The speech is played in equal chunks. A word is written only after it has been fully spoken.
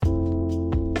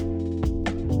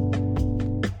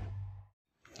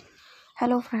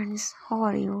Hello, friends. How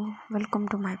are you? Welcome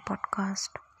to my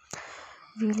podcast.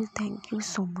 Really, thank you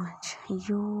so much.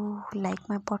 You like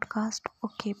my podcast?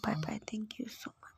 Okay, bye bye. Thank you so